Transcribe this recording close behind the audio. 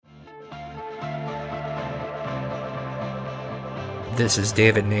This is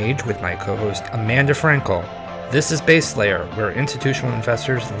David Nage with my co-host Amanda Frankel. This is Base Layer, where institutional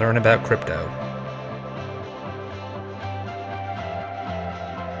investors learn about crypto.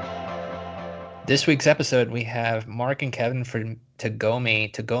 This week's episode, we have Mark and Kevin from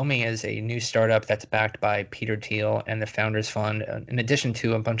Tagomi. Tagomi is a new startup that's backed by Peter Thiel and the Founders Fund, in addition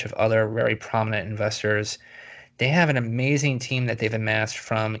to a bunch of other very prominent investors. They have an amazing team that they've amassed,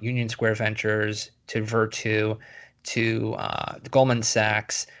 from Union Square Ventures to Virtu to Goldman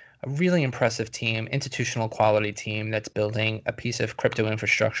Sachs. A really impressive team, institutional quality team that's building a piece of crypto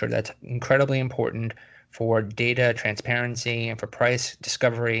infrastructure that's incredibly important for data transparency and for price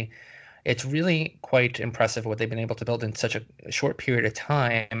discovery. It's really quite impressive what they've been able to build in such a short period of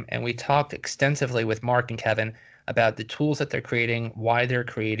time. And we talked extensively with Mark and Kevin about the tools that they're creating, why they're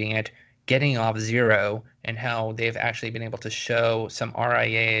creating it, getting off zero, and how they've actually been able to show some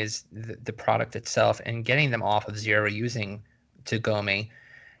RIAs the product itself and getting them off of zero using Tagomi.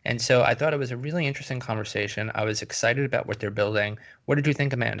 And so I thought it was a really interesting conversation. I was excited about what they're building. What did you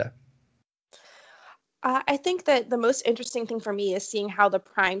think, Amanda? I think that the most interesting thing for me is seeing how the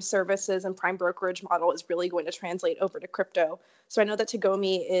prime services and prime brokerage model is really going to translate over to crypto. So I know that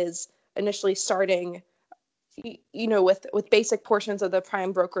Tagomi is initially starting, with basic portions of the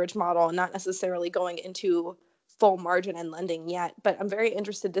prime brokerage model and not necessarily going into full margin and lending yet. But I'm very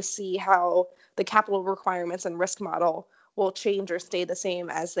interested to see how the capital requirements and risk model will change or stay the same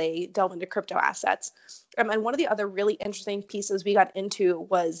as they delve into crypto assets. And one of the other really interesting pieces we got into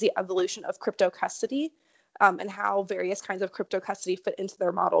was the evolution of crypto custody, and how various kinds of crypto custody fit into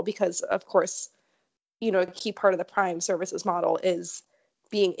their model. Because, of course, a key part of the prime services model is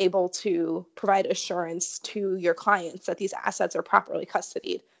being able to provide assurance to your clients that these assets are properly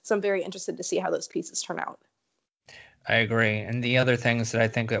custodied. So I'm very interested to see how those pieces turn out. I agree. And the other things that I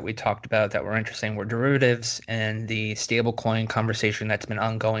think that we talked about that were interesting were derivatives and the stablecoin conversation that's been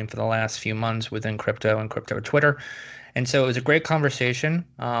ongoing for the last few months within crypto and crypto Twitter. And so it was a great conversation.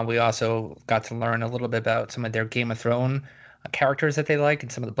 We also got to learn a little bit about some of their Game of Thrones characters that they like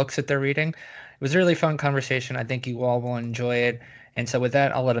and some of the books that they're reading. It was a really fun conversation. I think you all will enjoy it. And so with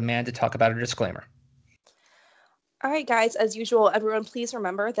that, I'll let Amanda talk about a disclaimer. All right, guys, as usual, everyone, please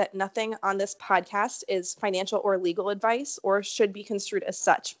remember that nothing on this podcast is financial or legal advice or should be construed as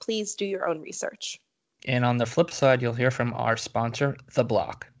such. Please do your own research. And on the flip side, you'll hear from our sponsor, The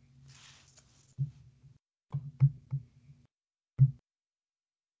Block.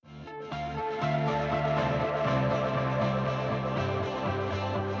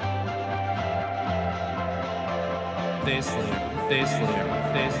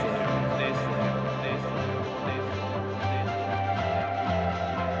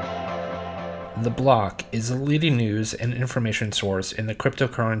 The Block is a leading news and information source in the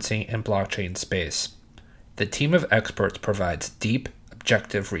cryptocurrency and blockchain space. The team of experts provides deep,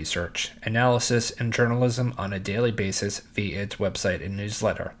 objective research, analysis, and journalism on a daily basis via its website and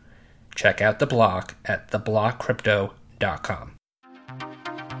newsletter. Check out The Block at theblockcrypto.com.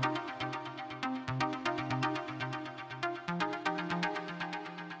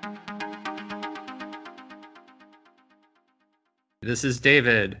 This is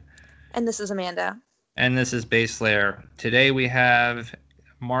David. And this is Amanda. And this is Base Layer. Today we have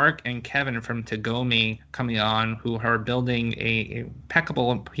Mark and Kevin from Tagomi coming on, who are building a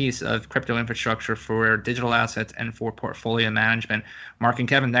impeccable piece of crypto infrastructure for digital assets and for portfolio management. Mark and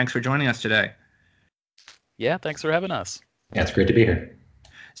Kevin, thanks for joining us today. Yeah, thanks for having us. Yeah, it's great to be here.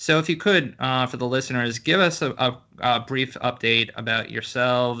 So if you could, for the listeners, give us a brief update about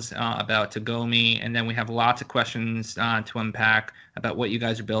yourselves, about Tagomi, and then we have lots of questions to unpack about what you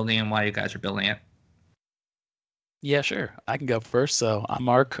guys are building and why you guys are building it. Yeah, sure. I can go first. So I'm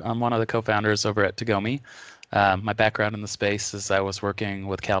Mark. I'm one of the co-founders over at Tagomi. My background in the space is I was working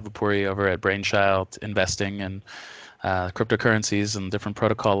with Cal Vapuri over at Brainchild, investing in cryptocurrencies and different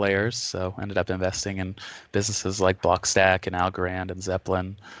protocol layers. So ended up investing in businesses like Blockstack and Algorand and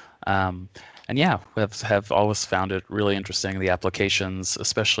Zeppelin. And yeah, we have always found it really interesting, the applications,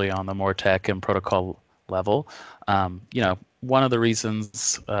 especially on the more tech and protocol level. One of the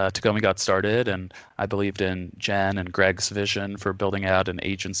reasons Tagomi got started, and I believed in Jen and Greg's vision for building out an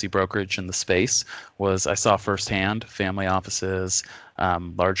agency brokerage in the space, was I saw firsthand family offices,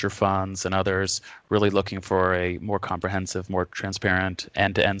 larger funds, and others really looking for a more comprehensive, more transparent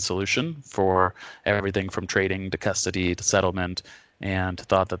end-to-end solution for everything from trading to custody to settlement, and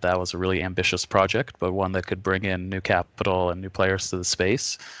thought that that was a really ambitious project, but one that could bring in new capital and new players to the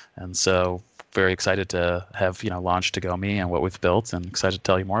space. And so very excited to have launched Tagomi and what we've built, and excited to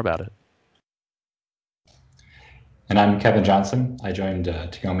tell you more about it. And I'm Kevin Johnson. I joined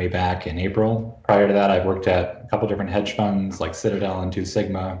Tagomi back in April. Prior to that, I've worked at a couple different hedge funds like Citadel and Two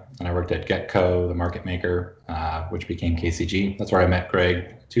Sigma, and I worked at GetCo, the market maker, which became KCG. That's where I met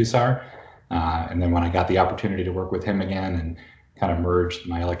Greg Tusar. And then when I got the opportunity to work with him again and kind of merged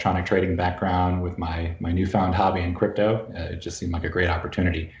my electronic trading background with my newfound hobby in crypto, it just seemed like a great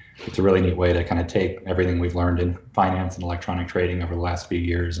opportunity. It's a really neat way to kind of take everything we've learned in finance and electronic trading over the last few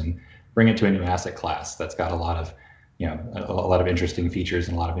years and bring it to a new asset class that's got a lot of interesting features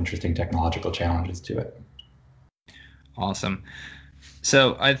and a lot of interesting technological challenges to it. Awesome.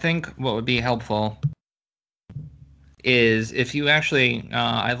 So I think what would be helpful is if you actually,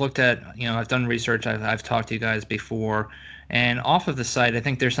 I've looked at, I've done research, I've talked to you guys before, and off of the site, I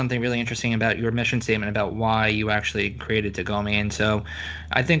think there's something really interesting about your mission statement about why you actually created Tagomi. And so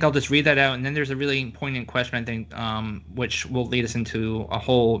I think I'll just read that out. And then there's a really poignant question, I think, which will lead us into a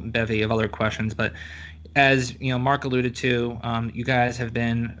whole bevy of other questions. But as Mark alluded to, you guys have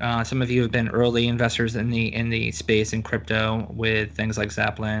been, some of you have been early investors in the space in crypto with things like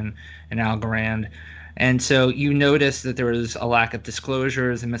Zeppelin and Algorand. And so you noticed that there was a lack of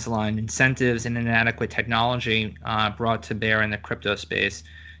disclosures and misaligned incentives and inadequate technology brought to bear in the crypto space.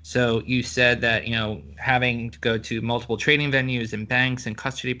 So you said that, having to go to multiple trading venues and banks and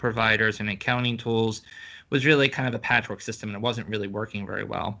custody providers and accounting tools was really kind of a patchwork system, and it wasn't really working very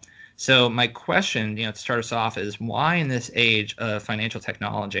well. So my question, to start us off, is why in this age of financial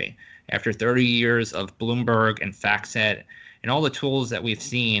technology, after 30 years of Bloomberg and FactSet and all the tools that we've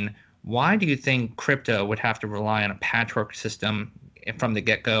seen, why do you think crypto would have to rely on a patchwork system from the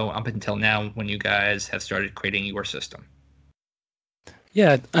get-go up until now when you guys have started creating your system?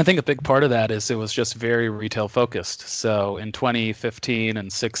 Yeah, I think a big part of that is it was just very retail focused. So in 2015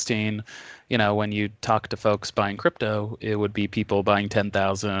 and 16, when you talk to folks buying crypto, it would be people buying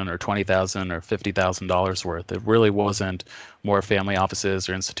 $10,000 or $20,000 or $50,000 worth. It really wasn't more family offices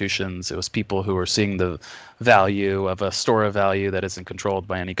or institutions. It was people who were seeing the value of a store of value that isn't controlled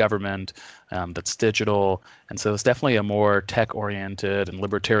by any government, that's digital. And so it's definitely a more tech-oriented and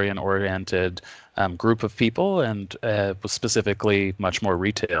libertarian-oriented group of people, and was specifically much more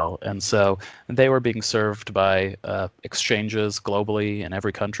retail. And so they were being served by exchanges globally in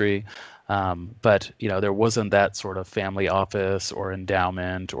every country. But there wasn't that sort of family office or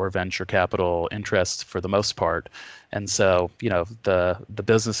endowment or venture capital interest for the most part. And so, the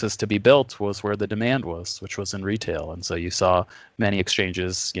businesses to be built was where the demand was, which was in retail. And so you saw many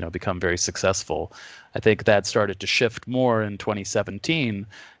exchanges, become very successful. I think that started to shift more in 2017.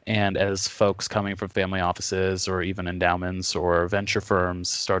 And as folks coming from family offices or even endowments or venture firms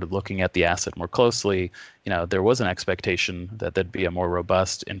started looking at the asset more closely, there was an expectation that there'd be a more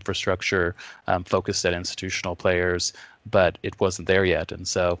robust infrastructure focused at institutional players, but it wasn't there yet. And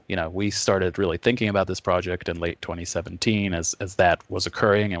so, we started really thinking about this project in late 2017 as that was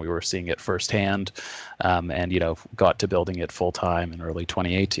occurring, and we were seeing it firsthand, and got to building it full time in early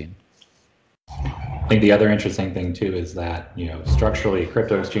 2018. I think the other interesting thing too is that, structurally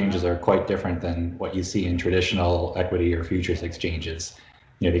crypto exchanges are quite different than what you see in traditional equity or futures exchanges.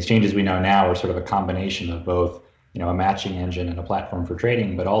 The exchanges we know now are sort of a combination of both, a matching engine and a platform for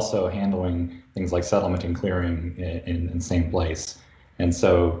trading, but also handling things like settlement and clearing in the same place. And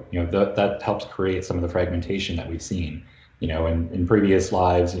so, that helps create some of the fragmentation that we've seen. In previous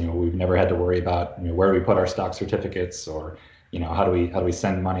lives, we've never had to worry about, where do we put our stock certificates, or how do we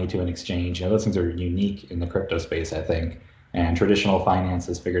send money to an exchange? Those things are unique in the crypto space, I think. And traditional finance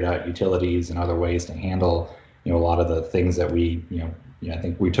has figured out utilities and other ways to handle, a lot of the things that we, I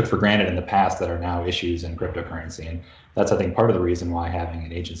think we took for granted in the past that are now issues in cryptocurrency. And that's, I think, part of the reason why having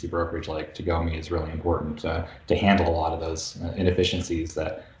an agency brokerage like Tagomi is really important to handle a lot of those inefficiencies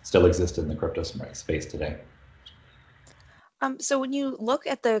that still exist in the crypto space today. So when you look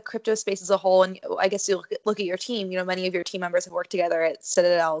at the crypto space as a whole, and I guess you look at your team, many of your team members have worked together at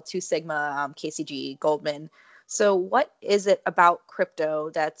Citadel, Two Sigma, KCG, Goldman. So what is it about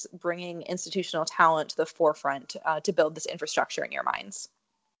crypto that's bringing institutional talent to the forefront to build this infrastructure in your minds?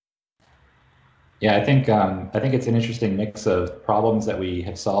 Yeah, I think it's an interesting mix of problems that we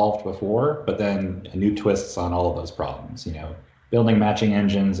have solved before, but then new twists on all of those problems. Building matching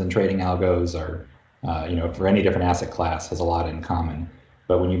engines and trading algos are for any different asset class has a lot in common.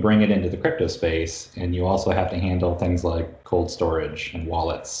 But when you bring it into the crypto space, and you also have to handle things like cold storage and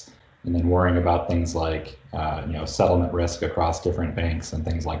wallets, and then worrying about things like settlement risk across different banks and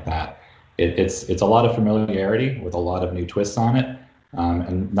things like that, it's a lot of familiarity with a lot of new twists on it,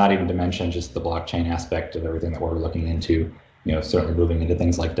 and not even to mention just the blockchain aspect of everything that we're looking into. certainly moving into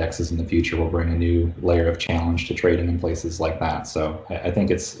things like DEXs in the future will bring a new layer of challenge to trading in places like that. So I think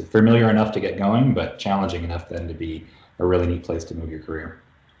it's familiar enough to get going, but challenging enough then to be a really neat place to move your career.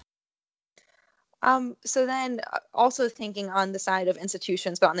 So then also thinking on the side of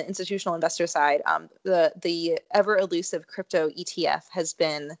institutions, but on the institutional investor side, the ever elusive crypto ETF has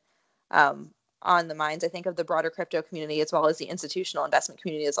been on the minds, I think, of the broader crypto community as well as the institutional investment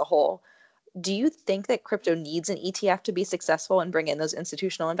community as a whole. Do you think that crypto needs an ETF to be successful and bring in those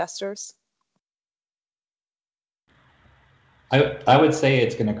institutional investors? I would say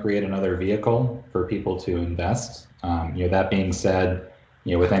it's going to create another vehicle for people to invest. That being said,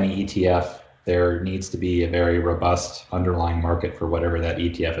 with any ETF, there needs to be a very robust underlying market for whatever that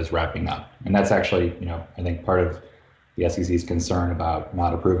ETF is wrapping up. And that's actually, I think part of the SEC's concern about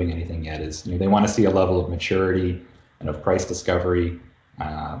not approving anything yet is, they want to see a level of maturity and of price discovery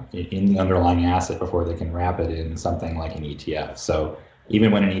in the underlying asset before they can wrap it in something like an ETF. So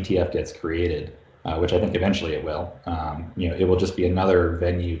even when an ETF gets created, which I think eventually it will, it will just be another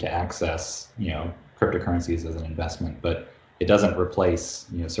venue to access, cryptocurrencies as an investment. But it doesn't replace,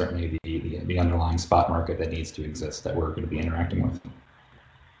 certainly the underlying spot market that needs to exist that we're going to be interacting with.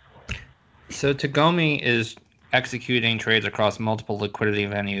 So Tagomi is executing trades across multiple liquidity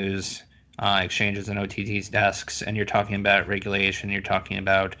venues, exchanges and OTT's desks, and you're talking about regulation, you're talking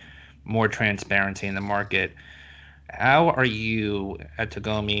about more transparency in the market. How are you at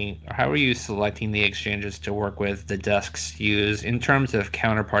Tagomi, or how are you selecting the exchanges to work with, the desks use in terms of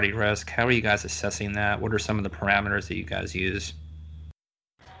counterparty risk? How are you guys assessing that? What are some of the parameters that you guys use?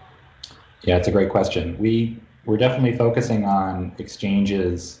 Yeah, it's a great question. We're definitely focusing on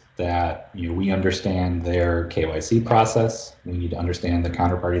exchanges that we understand their KYC process. We need to understand the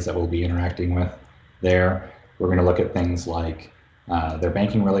counterparties that we'll be interacting with there. We're going to look at things like their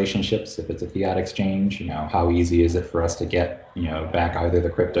banking relationships. If it's a fiat exchange, how easy is it for us to get back either the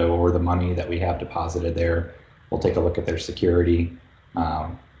crypto or the money that we have deposited there? We'll take a look at their security.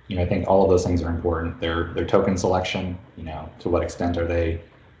 I think all of those things are important. Their token selection, to what extent are they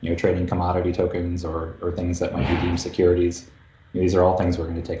trading commodity tokens or things that might be deemed securities. These are all things we're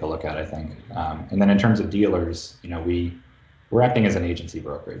going to take a look at, I think. And then in terms of dealers, we're acting as an agency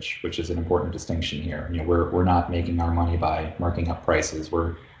brokerage, which is an important distinction here. We're not making our money by marking up prices.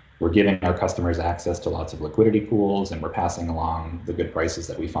 We're giving our customers access to lots of liquidity pools, and we're passing along the good prices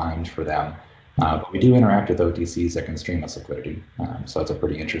that we find for them. But we do interact with OTCs that can stream us liquidity. So it's a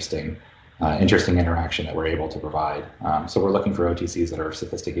pretty interesting interaction that we're able to provide. So we're looking for OTCs that are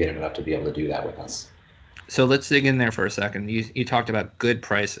sophisticated enough to be able to do that with us. So let's dig in there for a second. You talked about good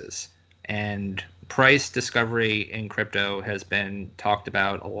prices, and price discovery in crypto has been talked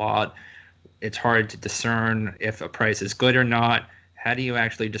about a lot. It's hard to discern if a price is good or not. How do you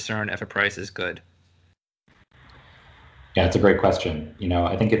actually discern if a price is good? Yeah, it's a great question.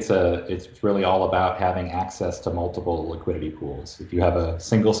 I think it's really all about having access to multiple liquidity pools. If you have a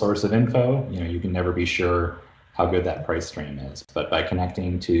single source of info, you can never be sure how good that price stream is. But by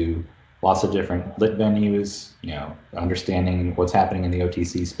connecting to lots of different lit venues, understanding what's happening in the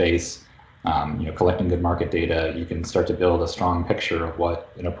OTC space, collecting good market data, you can start to build a strong picture of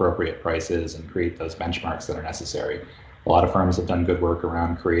what an appropriate price is and create those benchmarks that are necessary. A lot of firms have done good work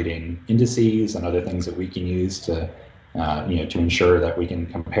around creating indices and other things that we can use to ensure that we can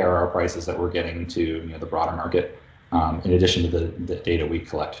compare our prices that we're getting to the broader market, in addition to the data we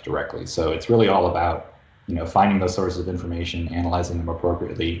collect directly. So it's really all about finding those sources of information, analyzing them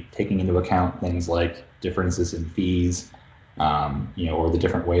appropriately, taking into account things like differences in fees, or the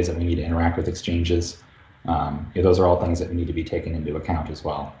different ways that we need to interact with exchanges. Those are all things that need to be taken into account as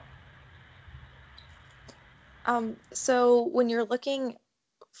well. So when you're looking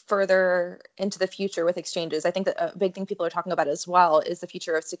further into the future with exchanges, I think that a big thing people are talking about as well is the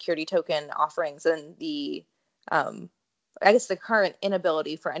future of security token offerings and the current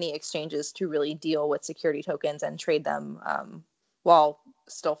inability for any exchanges to really deal with security tokens and trade them while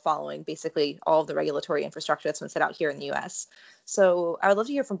still following basically all of the regulatory infrastructure that's been set out here in the US. So I would love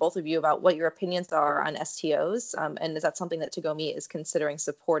to hear from both of you about what your opinions are on STOs, and is that something that Tagomi is considering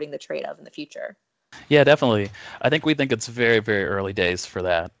supporting the trade of in the future? Yeah, definitely. I think we think it's very, very early days for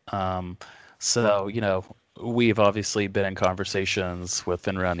that. We've obviously been in conversations with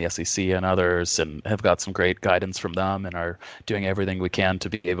FINRA and the SEC and others and have got some great guidance from them and are doing everything we can to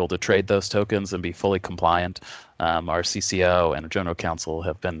be able to trade those tokens and be fully compliant. Our CCO and general counsel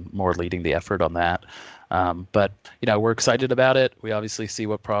have been more leading the effort on that. But we're excited about it. We obviously see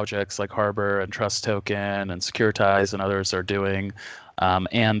what projects like Harbor and Trust Token and Securitize and others are doing.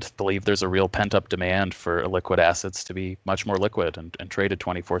 and believe there's a real pent-up demand for liquid assets to be much more liquid and traded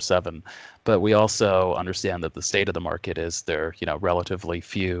 24/7. But we also understand that the state of the market is there, relatively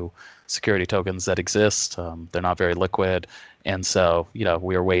few security tokens that exist. They're not very liquid. And so,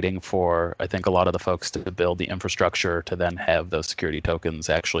 we are waiting for, I think, a lot of the folks to build the infrastructure to then have those security tokens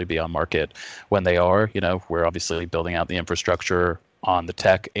actually be on market. When they are, we're obviously building out the infrastructure on the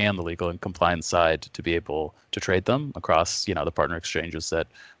tech and the legal and compliance side to be able to trade them across, the partner exchanges that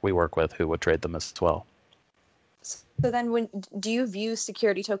we work with who would trade them as well. So then do you view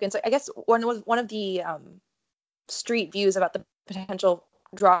security tokens? I guess one of the street views about the potential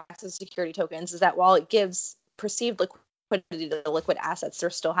drawbacks of security tokens is that while it gives perceived liquidity to liquid assets, there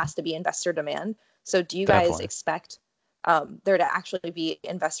still has to be investor demand. So do you guys expect there to actually be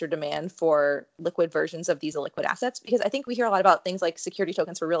investor demand for liquid versions of these illiquid assets? Because I think we hear a lot about things like security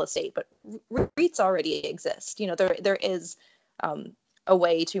tokens for real estate, but REITs already exist. There is a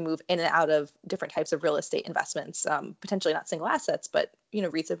way to move in and out of different types of real estate investments, potentially not single assets, but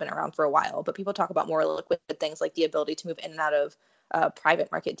REITs have been around for a while. But people talk about more liquid things like the ability to move in and out of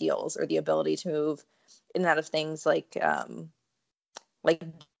private market deals, or the ability to move in and out of things like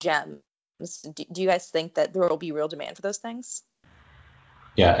gems. Do you guys think that there will be real demand for those things?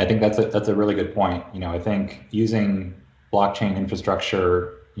 Yeah, I think that's a really good point. I think using blockchain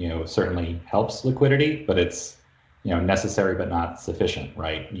infrastructure, certainly helps liquidity, but it's necessary but not sufficient,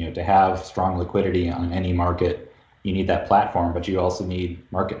 right? To have strong liquidity on any market, you need that platform, but you also need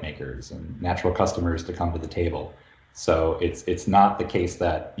market makers and natural customers to come to the table. So it's not the case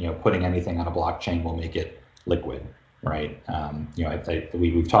that putting anything on a blockchain will make it liquid, right?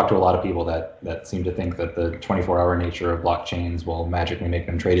 We've talked to a lot of people that seem to think that the 24-hour nature of blockchains will magically make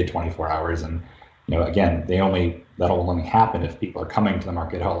them traded 24 hours, and again, that'll only happen if people are coming to the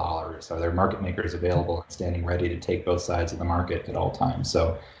market at all hours. So there are market makers available and standing ready to take both sides of the market at all times.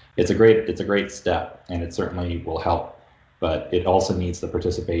 So it's a great step, and it certainly will help. But it also needs the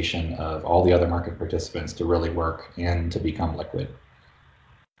participation of all the other market participants to really work and to become liquid.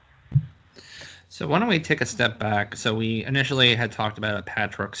 So why don't we take a step back? So we initially had talked about a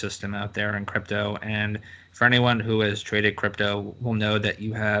patchwork system out there in crypto, and for anyone who has traded crypto will know that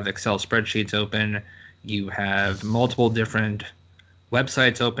you have Excel spreadsheets open, you have multiple different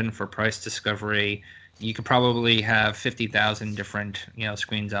websites open for price discovery. You could probably have 50,000 different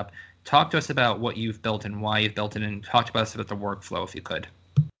screens up. Talk to us about what you've built and why you've built it, and talk to us about the workflow if you could.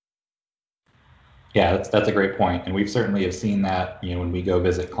 Yeah, that's a great point. And we've certainly have seen that, when we go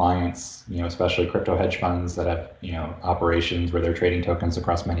visit clients, especially crypto hedge funds that have, operations where they're trading tokens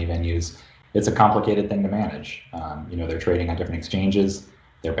across many venues. It's a complicated thing to manage. They're trading on different exchanges.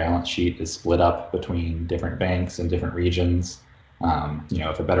 Their balance sheet is split up between different banks and different regions.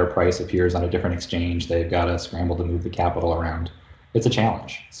 If a better price appears on a different exchange, they've got to scramble to move the capital around. It's a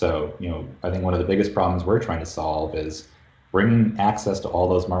challenge. So, I think one of the biggest problems we're trying to solve is bringing access to all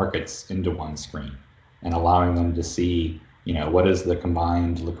those markets into one screen and allowing them to see, what is the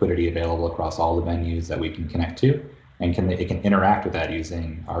combined liquidity available across all the venues that we can connect to, and it can interact with that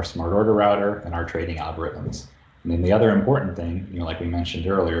using our smart order router and our trading algorithms. And then the other important thing, like we mentioned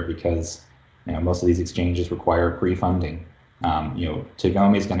earlier, because most of these exchanges require pre-funding,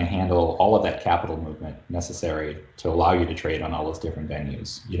 Tagomi is going to handle all of that capital movement necessary to allow you to trade on all those different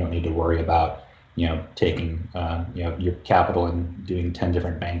venues. You don't need to worry about taking your capital and doing 10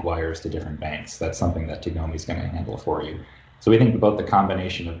 different bank wires to different banks. That's something that Tagomi is going to handle for you. So we think about the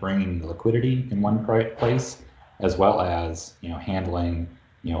combination of bringing the liquidity in one place, as well as handling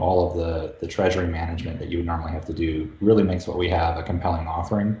all of the treasury management that you would normally have to do, really makes what we have a compelling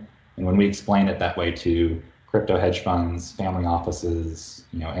offering. And when we explain it that way to crypto hedge funds, family offices,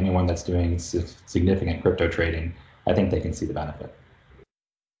 anyone that's doing significant crypto trading, I think they can see the benefit.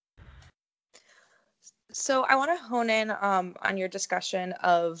 So I want to hone in on your discussion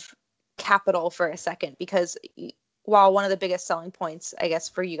of capital for a second, because while one of the biggest selling points, I guess,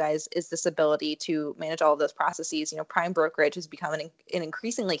 for you guys is this ability to manage all of those processes, prime brokerage has become an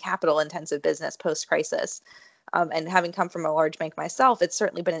increasingly capital-intensive business post-crisis. And having come from a large bank myself, it's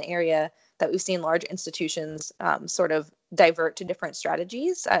certainly been an area that we've seen large institutions sort of divert to different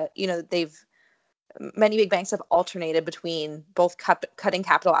strategies. Many big banks have alternated between both cutting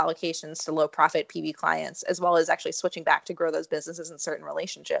capital allocations to low profit PB clients, as well as actually switching back to grow those businesses in certain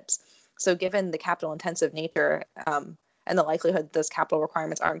relationships. So given the capital intensive nature and the likelihood those capital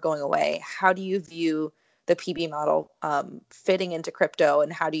requirements aren't going away, how do you view the PB model fitting into crypto,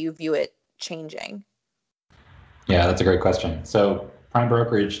 and how do you view it changing? Yeah, that's a great question. So prime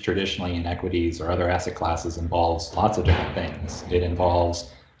brokerage traditionally in equities or other asset classes involves lots of different things. It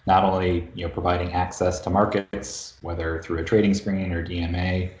involves not only providing access to markets, whether through a trading screen or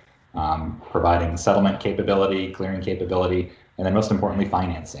DMA, providing settlement capability, clearing capability, and then most importantly,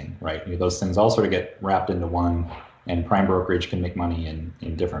 financing, right? Those things all sort of get wrapped into one, and prime brokerage can make money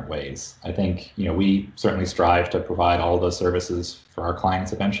in different ways. I think we certainly strive to provide all of those services for our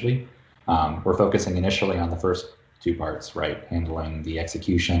clients eventually. We're focusing initially on the first two parts, right? Handling the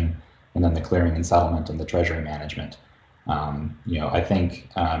execution and then the clearing and settlement and the treasury management. I think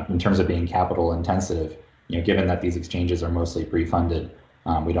in terms of being capital intensive, given that these exchanges are mostly pre-funded,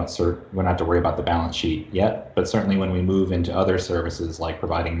 we don't have to worry about the balance sheet yet, but certainly when we move into other services like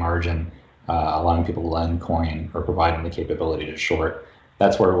providing margin, allowing people to lend coin, or providing the capability to short,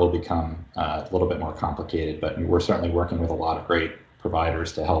 that's where it will become a little bit more complicated. But we're certainly working with a lot of great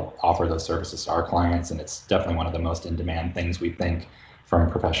providers to help offer those services to our clients, and it's definitely one of the most in-demand things we think from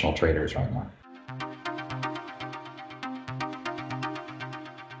professional traders right now.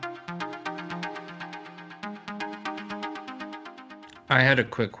 I had a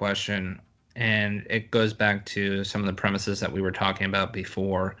quick question, and it goes back to some of the premises that we were talking about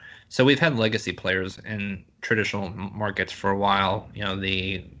before. So we've had legacy players in traditional markets for a while,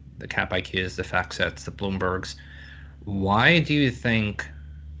 the Cap IQs, the FactSets, the Bloombergs. Why do you think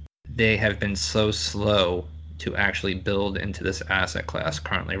they have been so slow to actually build into this asset class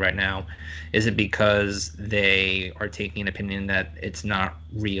currently right now? Is it because they are taking an opinion that it's not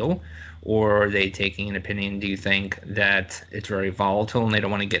real? Or are they taking an opinion, do you think, that it's very volatile and they don't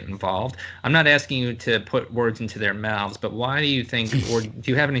want to get involved? I'm not asking you to put words into their mouths, but why do you think, or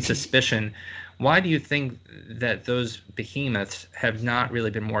do you have any suspicion, why do you think that those behemoths have not really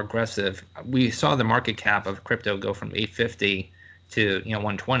been more aggressive? We saw the market cap of crypto go from 850 to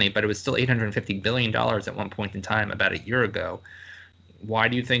 120, but it was still $850 billion at one point in time about a year ago. Why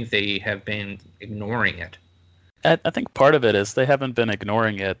do you think they have been ignoring it? I think part of it is they haven't been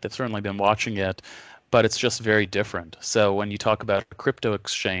ignoring it. They've certainly been watching it, but it's just very different. So when you talk about a crypto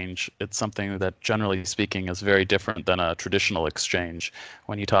exchange, it's something that, generally speaking, is very different than a traditional exchange.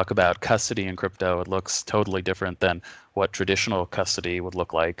 When you talk about custody in crypto, it looks totally different than what traditional custody would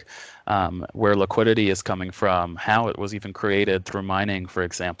look like. Where liquidity is coming from, how it was even created through mining, for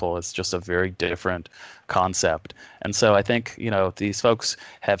example, is just a very different concept. And so I think, these folks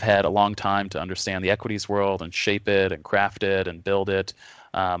have had a long time to understand the equities world and shape it and craft it and build it.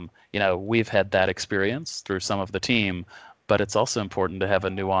 We've had that experience through some of the team, but it's also important to have a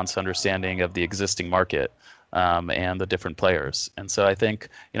nuanced understanding of the existing market and the different players. And so I think,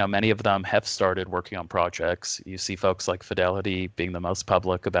 many of them have started working on projects. You see folks like Fidelity being the most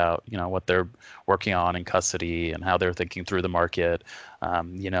public about, what they're working on in custody and how they're thinking through the market.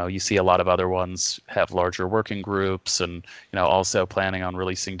 You see a lot of other ones have larger working groups and, also planning on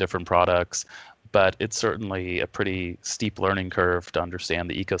releasing different products. But it's certainly a pretty steep learning curve to understand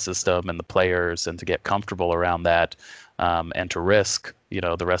the ecosystem and the players and to get comfortable around that, and to risk,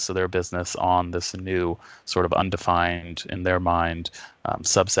 the rest of their business on this new sort of undefined, in their mind,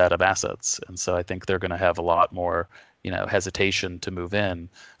 subset of assets. And so I think they're going to have a lot more, hesitation to move in.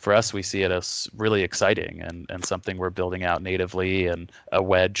 For us, we see it as really exciting and something we're building out natively, and a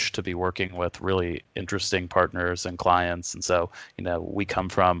wedge to be working with really interesting partners and clients. And so, we come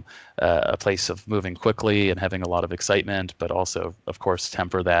from a place of moving quickly and having a lot of excitement, but also, of course,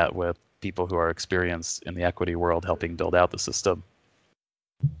 temper that with people who are experienced in the equity world helping build out the system.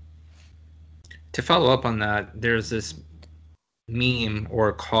 To follow up on that, there's this meme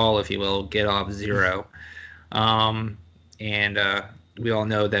or call, if you will, get off zero. And we all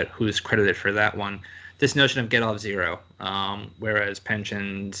know that who's credited for that one. This notion of get off zero, whereas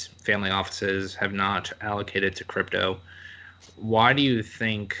pensions, family offices have not allocated to crypto. Why do you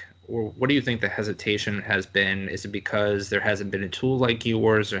think, or what do you think the hesitation has been? Is it because there hasn't been a tool like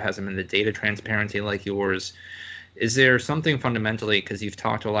yours? There hasn't been the data transparency like yours? Is there something fundamentally, because you've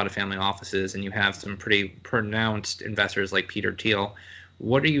talked to a lot of family offices and you have some pretty pronounced investors like Peter Thiel,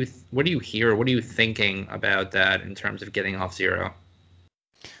 what do you hear? What are you thinking about that in terms of getting off zero?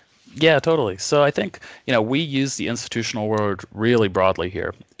 Yeah, totally. So I think, we use the institutional word really broadly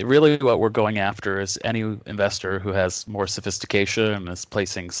here. Really what we're going after is any investor who has more sophistication and is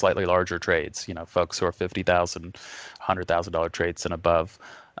placing slightly larger trades, folks who are $50,000, $100,000 trades and above.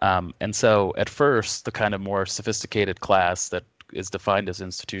 And so at first, the kind of more sophisticated class that is defined as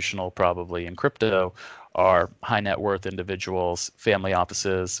institutional probably in crypto are high net worth individuals, family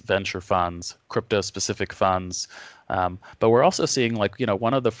offices, venture funds, crypto specific funds. But we're also seeing, like,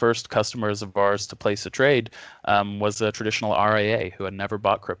 one of the first customers of ours to place a trade was a traditional RIA who had never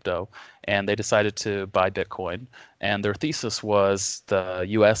bought crypto, and they decided to buy Bitcoin. And their thesis was the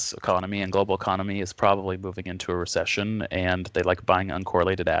US economy and global economy is probably moving into a recession, and they like buying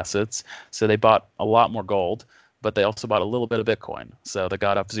uncorrelated assets. So they bought a lot more gold, but they also bought a little bit of Bitcoin. So they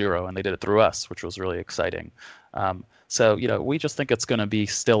got up zero, and they did it through us, which was really exciting. So, we just think it's going to be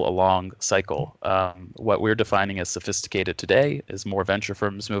still a long cycle. What we're defining as sophisticated today is more venture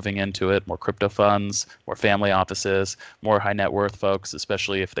firms moving into it, more crypto funds, more family offices, more high net worth folks,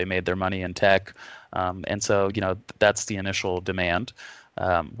 especially if they made their money in tech. And so, that's the initial demand.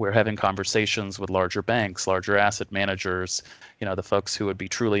 We're having conversations with larger banks, larger asset managers, the folks who would be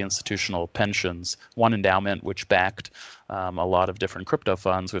truly institutional pensions. One endowment which backed a lot of different crypto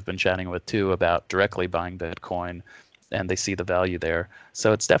funds we've been chatting with too about directly buying Bitcoin, and they see the value there.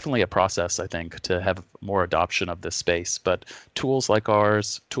 So it's definitely a process, I think, to have more adoption of this space. But tools like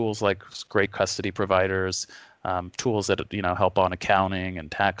ours, tools like great custody providers, tools that help on accounting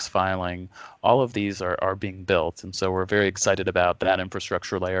and tax filing, all of these are being built, and so we're very excited about that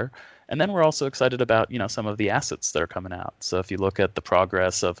infrastructure layer. And then we're also excited about some of the assets that are coming out. So if you look at the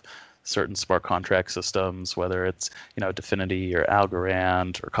progress of certain smart contract systems, whether it's Dfinity or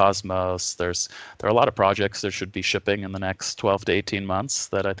Algorand or Cosmos, there are a lot of projects that should be shipping in the next 12 to 18 months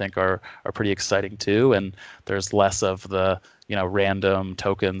that I think are pretty exciting too. And there's less of the random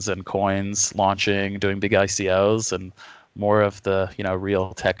tokens and coins launching, doing big ICOs, and more of the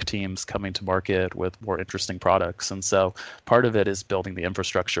real tech teams coming to market with more interesting products. And so part of it is building the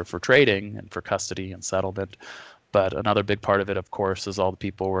infrastructure for trading and for custody and settlement. But another big part of it, of course, is all the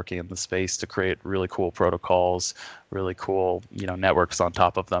people working in the space to create really cool protocols, really cool, networks on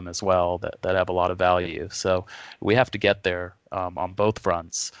top of them as well that have a lot of value. So we have to get there on both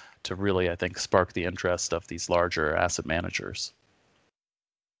fronts to really, I think, spark the interest of these larger asset managers.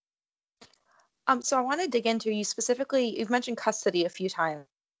 So I want to dig into, you've mentioned custody a few times.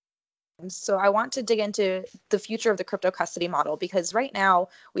 So I want to dig into the future of the crypto custody model, because right now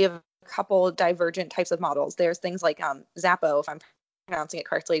we have a couple divergent types of models. There's things like Xapo, if I'm pronouncing it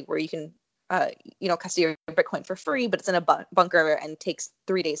correctly, where you can custody your Bitcoin for free, but it's in a bunker and takes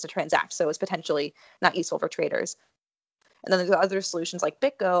 3 days to transact. So it's potentially not useful for traders. And then there's other solutions like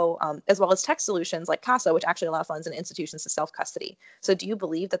BitGo, as well as tech solutions like Casa, which actually allow funds and institutions to self-custody. So do you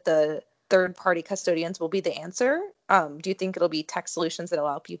believe that the third-party custodians will be the answer? Do you think it'll be tech solutions that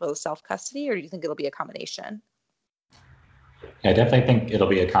allow people to self-custody, or do you think it'll be a combination? I definitely think it'll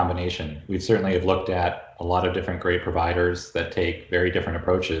be a combination. We certainly have looked at a lot of different great providers that take very different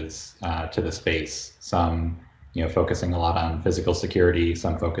approaches to the space. Some, focusing a lot on physical security,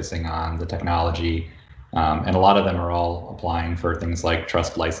 some focusing on the technology, and a lot of them are all applying for things like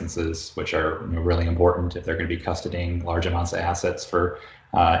trust licenses, which are really important if they're going to be custodying large amounts of assets for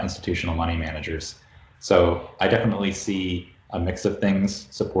institutional money managers. So I definitely see a mix of things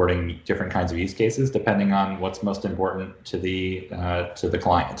supporting different kinds of use cases depending on what's most important to the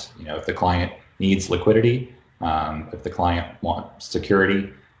client. If the client needs liquidity, if the client wants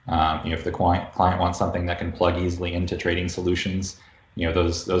security, if the client wants something that can plug easily into trading solutions,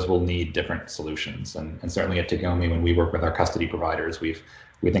 those will need different solutions. And certainly at Tagomi, when we work with our custody providers, we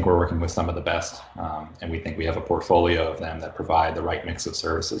think we're working with some of the best, and we think we have a portfolio of them that provide the right mix of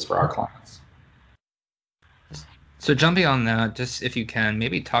services for our clients. So jumping on that, just if you can,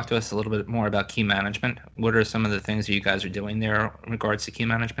 maybe talk to us a little bit more about key management. What are some of the things that you guys are doing there in regards to key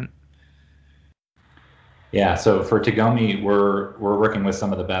management? Yeah, so for Tagomi, we're working with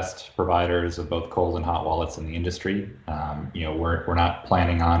some of the best providers of both cold and hot wallets in the industry. We're not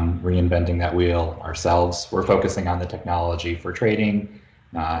planning on reinventing that wheel ourselves. We're focusing on the technology for trading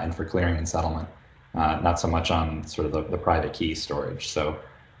and for clearing and settlement, not so much on sort of the private key storage. So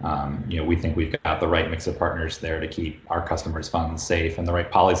we think we've got the right mix of partners there to keep our customers' funds safe and the right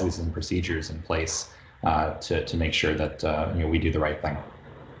policies and procedures in place to make sure that we do the right thing.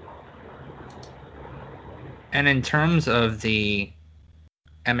 And in terms of the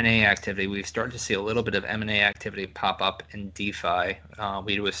M&A activity, we've started to see a little bit of M&A activity pop up in DeFi.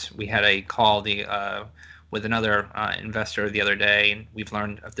 We had a call with another investor the other day, and we've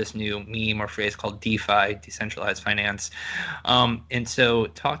learned of this new meme or phrase called DeFi, decentralized finance. And so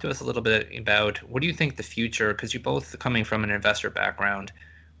talk to us a little bit about, what do you think the future, because you're both coming from an investor background,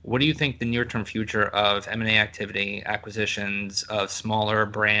 what do you think the near-term future of M&A activity, acquisitions of smaller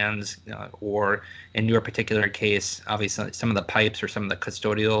brands, or in your particular case, obviously some of the pipes or some of the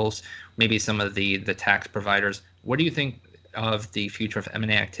custodials, maybe some of the tax providers, what do you think of the future of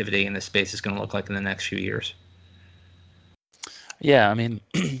M&A activity in the space is going to look like in the next few years? Yeah, I mean,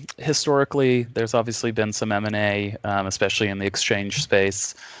 historically, there's obviously been some M&A, especially in the exchange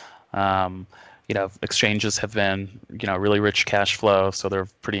space. Um, exchanges have been, really rich cash flow, so they're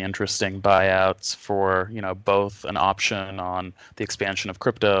pretty interesting buyouts for, both an option on the expansion of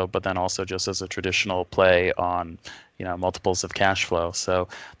crypto, but then also just as a traditional play on, multiples of cash flow. So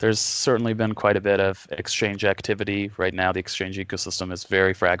there's certainly been quite a bit of exchange activity. Right now, the exchange ecosystem is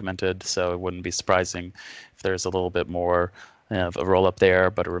very fragmented, so it wouldn't be surprising if there's a little bit more of a roll up there,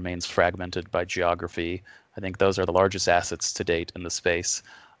 but it remains fragmented by geography. I think those are the largest assets to date in the space.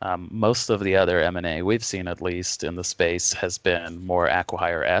 Most of the other M&A we've seen, at least in the space, has been more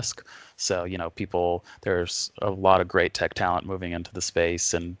acquihire-esque. So, there's a lot of great tech talent moving into the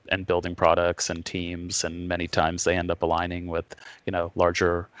space and building products and teams, and many times they end up aligning with,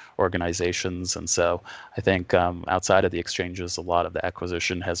 larger organizations. And so I think outside of the exchanges, a lot of the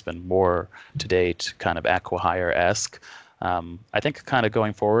acquisition has been more to date kind of acquihire-esque. I think kind of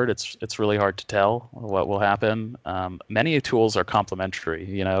going forward, it's really hard to tell what will happen. Many tools are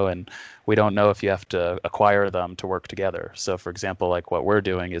complementary, and we don't know if you have to acquire them to work together. So, for example, like what we're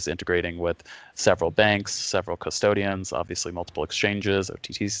doing is integrating with several banks, several custodians, obviously multiple exchanges,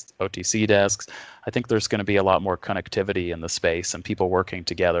 OTC desks. I think there's going to be a lot more connectivity in the space and people working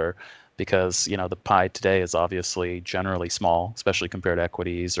together, because the pie today is obviously generally small, especially compared to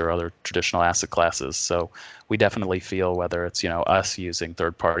equities or other traditional asset classes. So we definitely feel, whether it's us using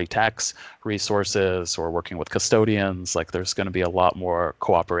third-party tax resources or working with custodians, like there's going to be a lot more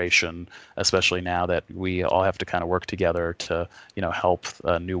cooperation, especially now that we all have to kind of work together to help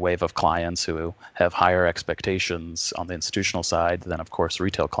a new wave of clients who have higher expectations on the institutional side than, of course,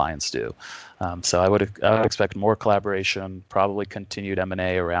 retail clients do. So I would expect more collaboration, probably continued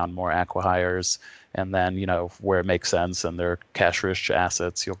M&A around more acquihires, and then where it makes sense and they're cash-rich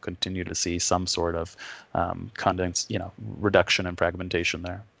assets, you'll continue to see some sort of reduction in fragmentation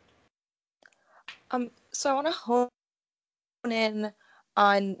there. So I want to hone in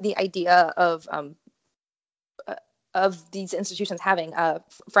on the idea of these institutions having,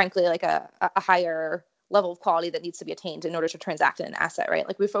 frankly, like a higher level of quality that needs to be attained in order to transact in an asset, right?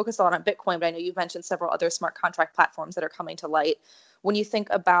 Like we focused a lot on Bitcoin, but I know you've mentioned several other smart contract platforms that are coming to light. When you think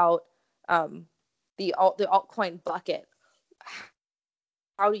about the altcoin bucket,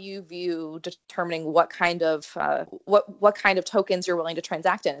 how do you view determining what kind of tokens you're willing to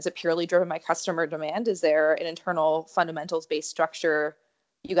transact in? Is it purely driven by customer demand? Is there an internal fundamentals-based structure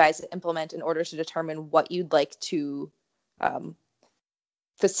you guys implement in order to determine what you'd like to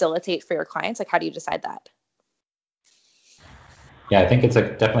facilitate for your clients? Like, how do you decide that? Yeah, I think it's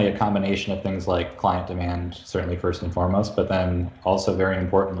definitely a combination of things like client demand, certainly first and foremost, but then also very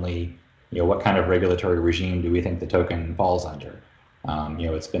importantly, what kind of regulatory regime do we think the token falls under?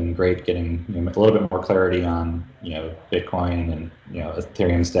 It's been great getting a little bit more clarity on Bitcoin and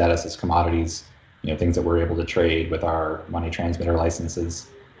Ethereum status as commodities, things that we're able to trade with our money transmitter licenses.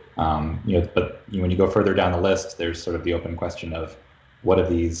 But when you go further down the list, there's sort of the open question of what of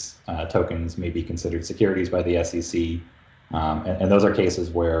these tokens may be considered securities by the SEC. And those are cases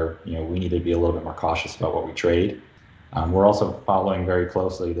where we need to be a little bit more cautious about what we trade. We're also following very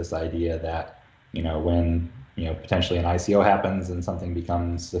closely this idea that when potentially an ICO happens and something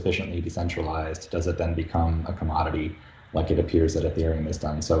becomes sufficiently decentralized, does it then become a commodity like it appears that Ethereum has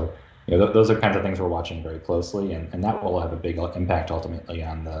done? So those are kinds of things we're watching very closely, and that will have a big impact ultimately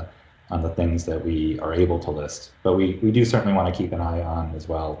on the things that we are able to list. But we do certainly want to keep an eye on as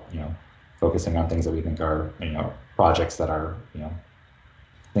well, focusing on things that we think are projects that are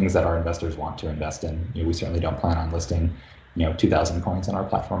things that our investors want to invest in. We certainly don't plan on listing 2,000 coins on our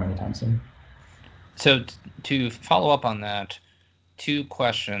platform anytime soon. So to follow up on that, two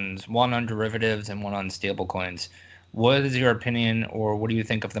questions, one on derivatives and one on stablecoins. What is your opinion, or what do you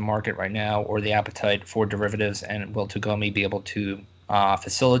think of the market right now, or the appetite for derivatives, and will Tagomi be able to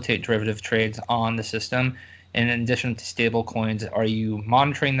facilitate derivative trades on the system? And in addition to stablecoins, are you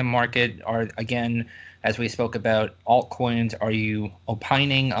monitoring the market? Or again, as we spoke about altcoins, are you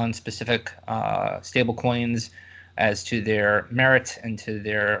opining on specific stablecoins as to their merit and to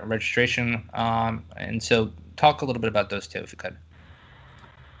their registration? And so talk a little bit about those two, if you could.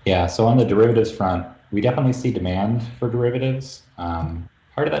 Yeah, so on the derivatives front, we definitely see demand for derivatives.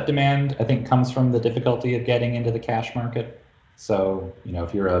 Part of that demand, I think, comes from the difficulty of getting into the cash market. So,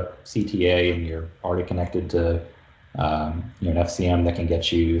 if you're a CTA and you're already connected to an FCM that can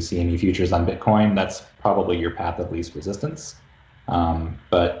get you CME futures on Bitcoin, that's probably your path of least resistance.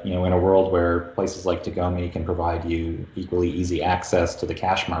 But in a world where places like Tagomi can provide you equally easy access to the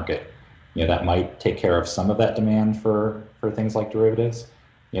cash market, that might take care of some of that demand for things like derivatives.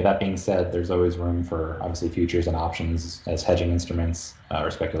 That being said, there's always room for obviously futures and options as hedging instruments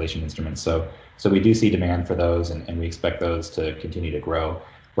or speculation instruments. So we do see demand for those, and we expect those to continue to grow.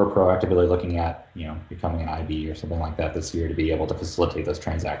 We're proactively looking at becoming an IB or something like that this year to be able to facilitate those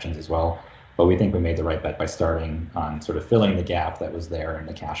transactions as well. But we think we made the right bet by starting on sort of filling the gap that was there in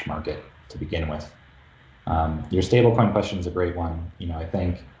the cash market to begin with. Your stablecoin question is a great one. I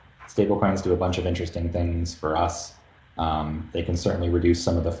think stablecoins do a bunch of interesting things for us. They can certainly reduce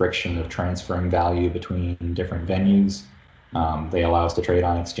some of the friction of transferring value between different venues. They allow us to trade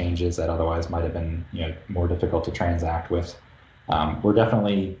on exchanges that otherwise might have been more difficult to transact with. We're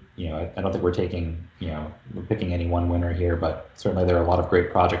definitely, I don't think we're picking any one winner here, but certainly there are a lot of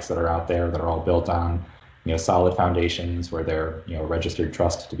great projects that are out there that are all built on solid foundations where they're a registered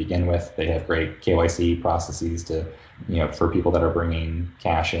trust to begin with. They have great KYC processes to for people that are bringing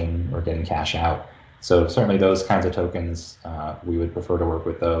cash in or getting cash out. So certainly those kinds of tokens, we would prefer to work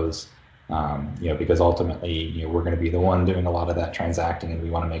with those, because ultimately we're going to be the one doing a lot of that transacting, and we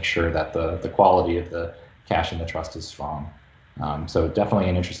want to make sure that the quality of the cash in the trust is strong. So definitely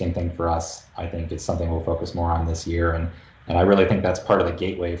an interesting thing for us. I think it's something we'll focus more on this year, and I really think that's part of the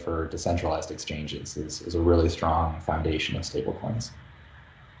gateway for decentralized exchanges is a really strong foundation of stablecoins.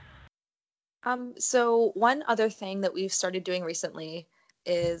 So one other thing that we've started doing recently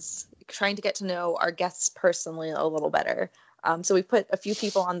is trying to get to know our guests personally a little better. So we put a few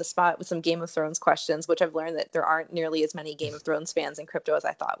people on the spot with some Game of Thrones questions, which I've learned that there aren't nearly as many Game of Thrones fans in crypto as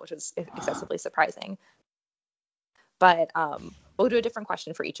I thought, which was excessively surprising. But we'll do a different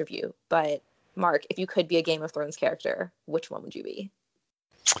question for each of you. But Mark, if you could be a Game of Thrones character, which one would you be?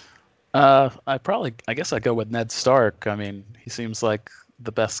 I guess I'd go with Ned Stark. I mean, he seems like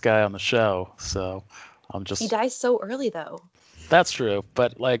the best guy on the show, so I'm just... He dies so early, though. That's true,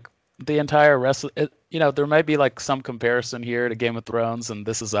 but like the entire rest of it, there might be like some comparison here to Game of Thrones and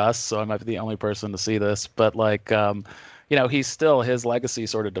This Is Us, so I might be the only person to see this, but like, he's still, his legacy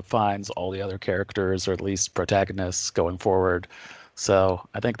sort of defines all the other characters, or at least protagonists going forward. So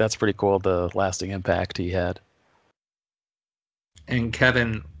I think that's pretty cool, the lasting impact he had. And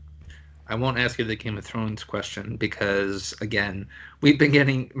Kevin, I won't ask you the Game of Thrones question because, again, we've been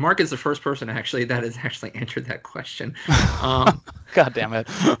getting... Mark is the first person that has actually answered that question. God damn it.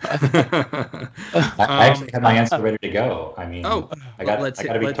 I actually have my answer ready to go. I mean, I got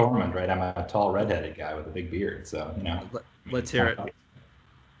to be Tormund, right? I'm a tall, redheaded guy with a big beard, so, Let's hear it.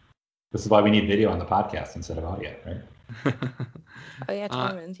 This is why we need video on the podcast instead of audio, right? Oh, yeah,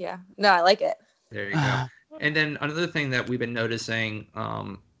 Tormund, yeah. No, I like it. There you go. And then another thing that we've been noticing...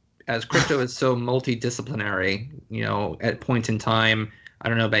 as crypto is so multidisciplinary, at points in time, I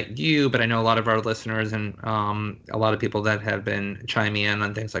don't know about you, but I know a lot of our listeners and a lot of people that have been chiming in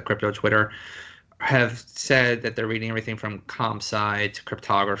on things like crypto Twitter have said that they're reading everything from comp sci to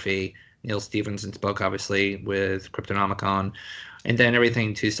cryptography. Neil Stephenson spoke obviously with Cryptonomicon, and then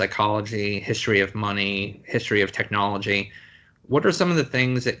everything to psychology, history of money, history of technology. What are some of the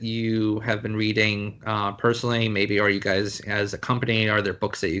things that you have been reading personally? Maybe are you guys as a company, are there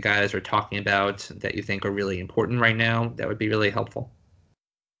books that you guys are talking about that you think are really important right now that would be really helpful?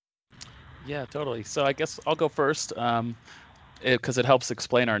 Yeah, totally. So I guess I'll go first because it helps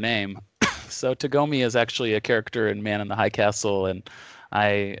explain our name. So Tagomi is actually a character in Man in the High Castle, and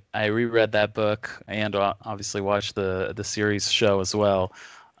I reread that book and obviously watched the series show as well.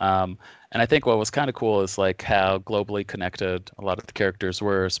 And I think what was kind of cool is like how globally connected a lot of the characters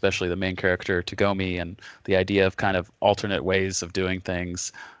were, especially the main character Tagomi, and the idea of kind of alternate ways of doing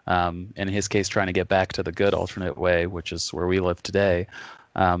things. In his case, trying to get back to the good alternate way, which is where we live today.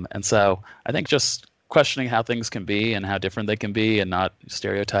 And so I think just questioning how things can be and how different they can be, and not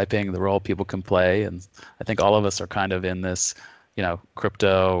stereotyping the role people can play. And I think all of us are kind of in this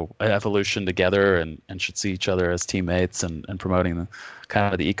crypto evolution together, and should see each other as teammates and promoting the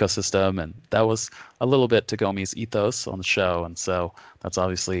kind of the ecosystem. And that was a little bit Tagomi's ethos on the show. And so that's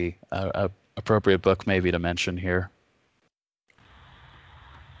obviously a appropriate book maybe to mention here.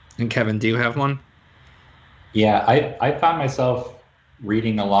 And Kevin, do you have one? Yeah, I found myself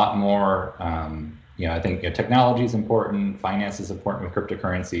reading a lot more. I think technology is important, finance is important with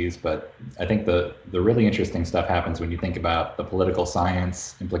cryptocurrencies, but I think the really interesting stuff happens when you think about the political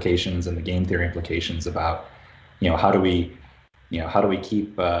science implications and the game theory implications about, how do we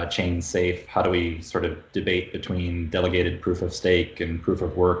keep chains safe? How do we sort of debate between delegated proof of stake and proof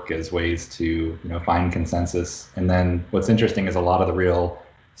of work as ways to, find consensus? And then what's interesting is a lot of the real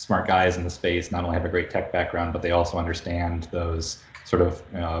smart guys in the space not only have a great tech background, but they also understand those sort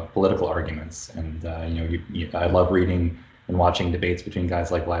of political arguments. And I love reading and watching debates between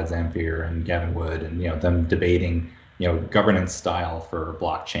guys like Vlad Zamfir and Gavin Wood, and them debating governance style for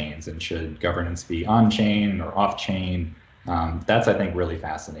blockchains, and should governance be on chain or off chain. That's, I think, really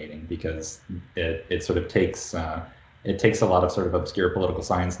fascinating, because it sort of takes a lot of sort of obscure political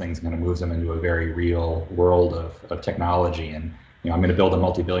science things and kind of moves them into a very real world of technology. And I'm going to build a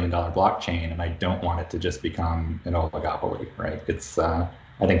multi-billion-dollar blockchain, and I don't want it to just become an oligopoly, right?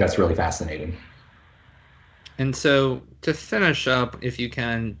 I think that's really fascinating. And so, to finish up, if you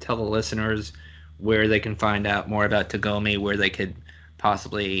can tell the listeners where they can find out more about Tagomi, where they could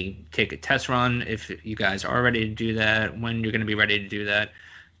possibly take a test run, if you guys are ready to do that, when you're going to be ready to do that.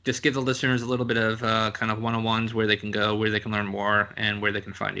 Just give the listeners a little bit of kind of one-on-ones, where they can go, where they can learn more, and where they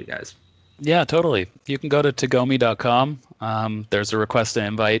can find you guys. Yeah, totally. You can go to tagomi.com. There's a request to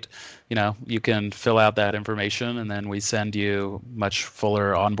invite. You can fill out that information, and then we send you much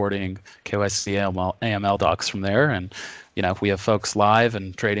fuller onboarding KYC AML docs from there. And we have folks live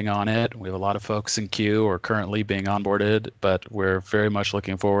and trading on it. We have a lot of folks in queue or currently being onboarded, but we're very much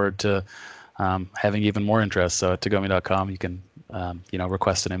looking forward to having even more interest. So at tagomi.com, you can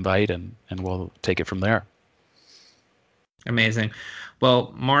request an invite, and we'll take it from there. Amazing.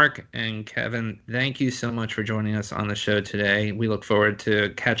 Well, Mark and Kevin, thank you so much for joining us on the show today. We look forward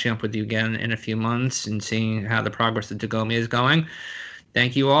to catching up with you again in a few months and seeing how the progress of Tagomi is going.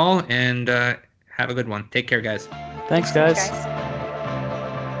 Thank you all, and have a good one. Take care, guys. Thanks, guys.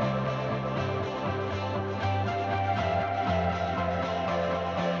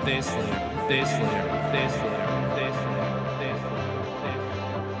 This layer.